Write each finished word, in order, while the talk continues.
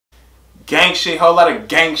gang shit, whole lot of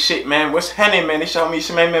gang shit, man. What's happening, man? They showed me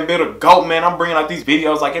some man build a goat, man. I'm bringing out these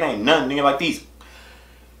videos like it ain't nothing, nigga, like these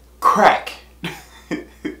crack.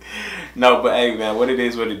 No, but hey, man, what it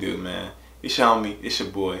is, what it do, man. It's showing me, it's your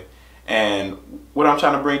boy. And what I'm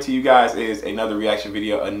trying to bring to you guys is another reaction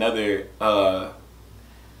video, another,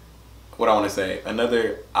 what I want to say,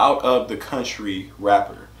 another out of the country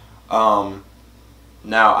rapper. Now,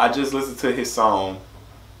 I just listened to his song,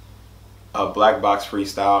 Black Box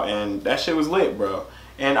Freestyle, and that shit was lit, bro.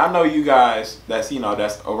 And I know you guys that's, you know,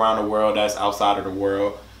 that's around the world, that's outside of the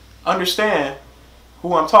world, understand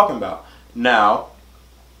who I'm talking about. Now,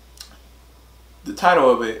 the title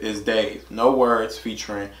of it is Dave, No Words,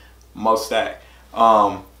 featuring MoStack.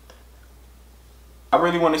 I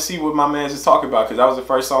really want to see what my man's is talking about, because that was the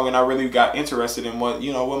first song and I really got interested in what,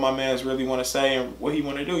 you know, what my man's really want to say and what he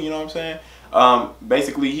want to do, you know what I'm saying?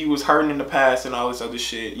 Basically, he was hurting in the past and all this other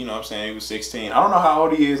shit, you know what I'm saying? He was 16. I don't know how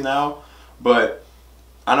old he is now, but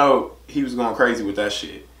I know he was going crazy with that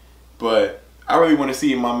shit. But I really want to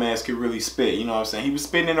see if my man's could really spit, you know what I'm saying? He was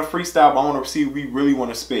spitting in a freestyle, but I want to see if we really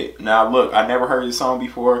want to spit. Now, look, I never heard this song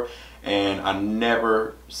before, and I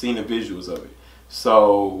never seen the visuals of it.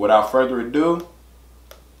 So, without further ado,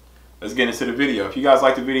 let's get into the video. If you guys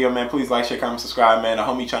like the video, man, please like, share, comment, subscribe, man. The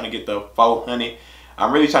homie trying to get the 400.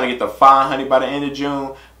 I'm really trying to get the 500 by the end of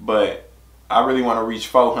June, but I really want to reach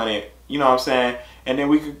 400, you know what I'm saying? And then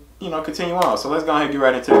we could, you know, continue on. So let's go ahead and get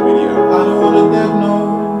right into the video. I don't want to dead,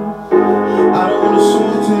 no. I don't want to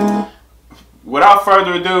shoot it. Without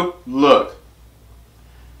further ado, look.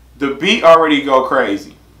 The beat already go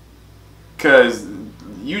crazy. Because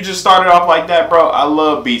you just started off like that, bro. I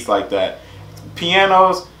love beats like that.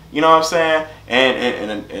 Pianos, you know what I'm saying?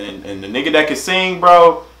 And the nigga that can sing,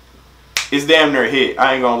 bro, it's damn near a hit.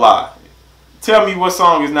 I ain't gonna lie. Tell me what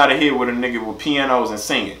song is not a hit with a nigga with pianos and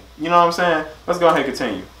singing. You know what I'm saying? Let's go ahead and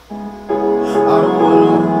continue. I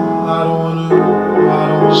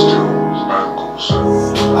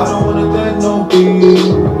don't wanna dead no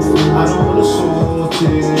beat. I don't wanna shoot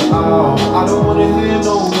it out. I don't wanna hear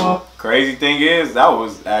no more. Crazy thing is, that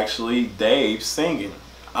was actually Dave singing.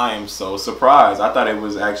 I am so surprised. I thought it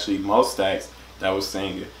was actually MoStack that was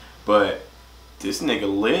singing. But this nigga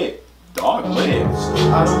lit. Dog lit.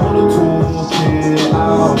 I don't wanna talk it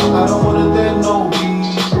out. I don't wanna dead no beat.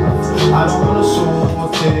 I don't wanna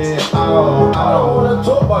shoot it out. I don't wanna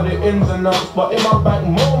talk about the ins and outs, but in my bank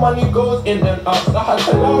more money goes in and out. I had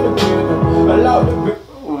to allow the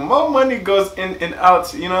more money goes in and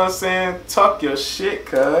out, you know what I'm saying? Talk your shit,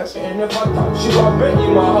 cuz. And if I touch you, I bet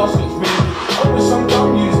you my house gets big. I wish some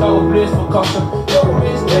W's that were blessed for custom. They were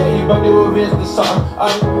raised dirty, but they were raised the sun. I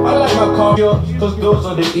like my car, cause those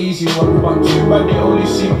are the easy ones. But too bad they only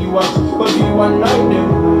see me once. But you one night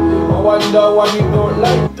them. I wonder why you don't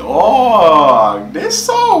like. Dog, this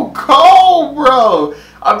so cold, bro.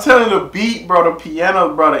 I'm telling you, the beat, bro, the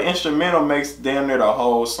piano, bro, the instrumental makes damn near the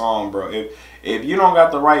whole song, bro. If you don't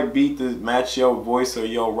got the right beat to match your voice or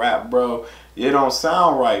your rap, bro, it don't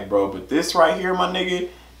sound right, bro. But this right here, my nigga,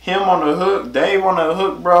 him on the hook, Dave on the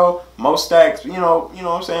hook, bro, MoStack, you know what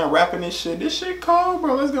I'm saying, rapping this shit cold,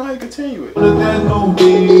 bro. Let's go ahead and continue it. I don't want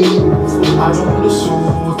to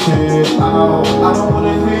shoot it out. I don't want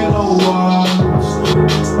to hear no words.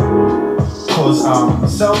 Cause I'm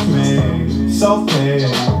self-made, self-paid.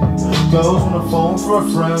 Girls on the phone for a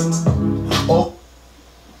friend. Oh.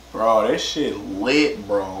 Bro, that shit lit,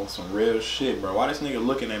 bro. Some real shit, bro. Why this nigga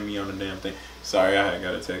looking at me on the damn thing? Sorry, I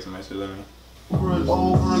got a text message. Let me. Over and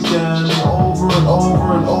over again, over and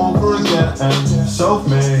over and over again.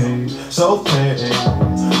 Self-made, self-paid.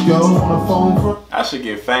 Girls on the phone for. I should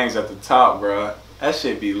get fangs at the top, bro. That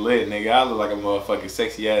shit be lit, nigga. I look like a motherfucking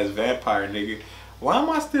sexy ass vampire, nigga. Why am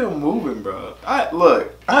I still moving, bro?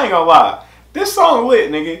 Look, I ain't gonna lie. This song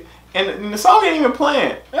lit, nigga. And the song ain't even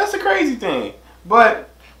playing. That's the crazy thing. But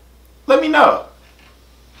let me know.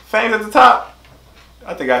 Fangs at the top?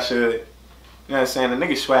 I think I should. You know what I'm saying? The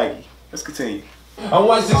nigga swaggy. Let's continue. And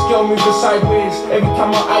once this girl moves sideways, every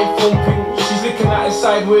time my iPhone ping, she's looking at it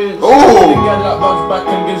sideways. Ooh. The girl that runs back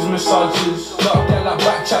and gives massages. Not there like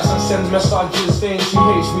back chats and sends messages, saying she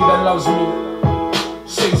hates me then loves me.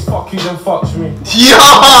 Says fuck you then fucks me.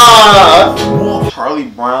 Yeah! Charlie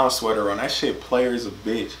Brown sweater on. That shit player is a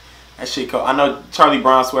bitch. That shit cool. I know Charlie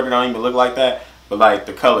Brown sweater don't even look like that. But like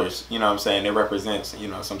the colors, you know what I'm saying, it represents, you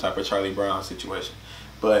know, some type of Charlie Brown situation.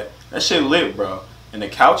 But that shit lit, bro. And the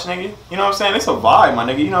couch, nigga, you know what I'm saying? It's a vibe, my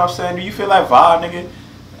nigga. You know what I'm saying? Do you feel that vibe, nigga?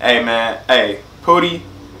 Hey, man. Hey, Pootie,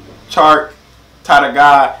 Chark, Tyler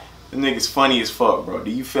God, the nigga's funny as fuck, bro.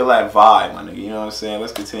 Do you feel that vibe, my nigga? You know what I'm saying?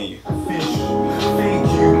 Let's continue. Fish,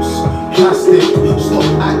 fake use, plastic, stop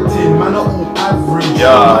acting, man, not all average.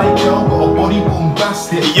 Yeah. My girl got a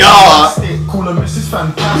Yo! Call a message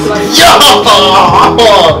fantastic. Yo!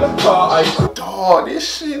 Dog,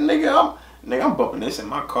 this shit, nigga, I'm bumping this in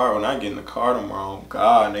my car when I get in the car tomorrow.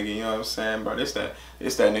 God, nigga, you know what I'm saying, bro? It's that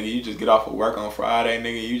nigga, you just get off of work on Friday,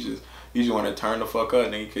 nigga, you just want to turn the fuck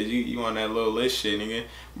up, nigga, cause you on that little list shit, nigga.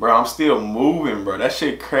 Bro, I'm still moving, bro. That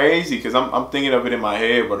shit crazy, cause I'm thinking of it in my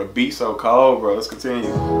head, bro. The beat so cold, bro. Let's continue.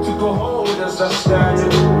 To go home with us, that's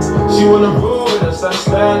standard. She wanna roll with us, that's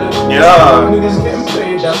standard. Yeah. Niggas getting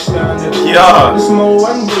paid, that's standard. Yeah. It's more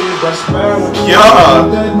one day, that's standard. Yeah.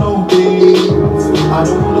 There's no beat. I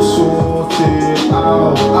don't wanna sort it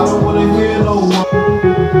out. I don't wanna hear no one.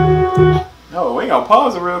 No, we gonna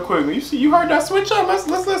pause it real quick. You heard that switch up? Let's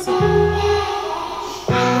listen.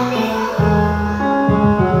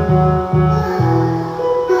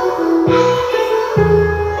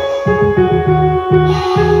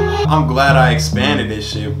 I'm glad I expanded this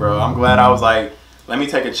shit, bro. I'm glad I was like, let me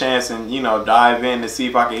take a chance and, you know, dive in to see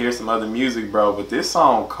if I can hear some other music, bro. But this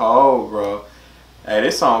song cold, bro. Hey,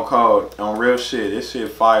 this song cold on real shit. This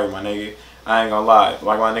shit fire, my nigga. I ain't gonna lie.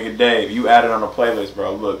 Like my nigga Dave, you added on the playlist,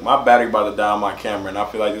 bro. Look, my battery about to die on my camera, and I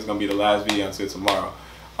feel like this is gonna be the last video until tomorrow.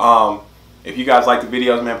 If you guys like the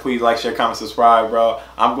videos, man, please like, share, comment, subscribe, bro.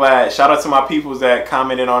 I'm glad. Shout out to my peoples that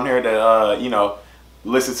commented on here that, you know,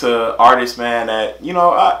 listen to artists, man, that, you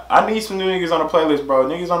know, I need some new niggas on the playlist, bro.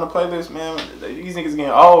 Niggas on the playlist, man, these niggas getting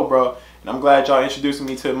old, bro. And I'm glad y'all introducing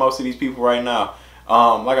me to most of these people right now.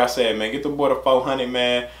 Like I said, man, get the boy to 400,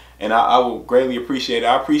 man, and I will greatly appreciate it.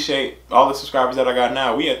 I appreciate all the subscribers that I got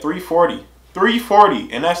now. We at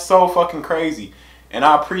 340, and that's so fucking crazy. And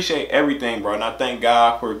I appreciate everything, bro. And I thank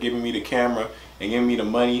God for giving me the camera and giving me the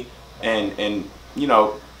money and you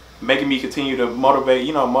know, making me continue to motivate,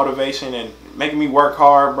 you know, motivation and making me work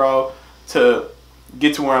hard, bro, to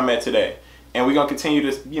get to where I'm at today. And we're going to continue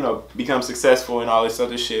to, you know, become successful and all this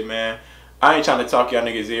other shit, man. I ain't trying to talk y'all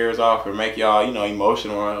niggas' ears off or make y'all, you know,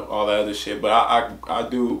 emotional or all that other shit. But I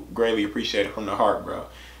do greatly appreciate it from the heart, bro.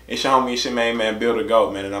 It's your homie, it's your main man, Build a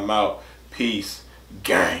Goat, man. And I'm out. Peace.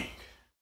 Gang.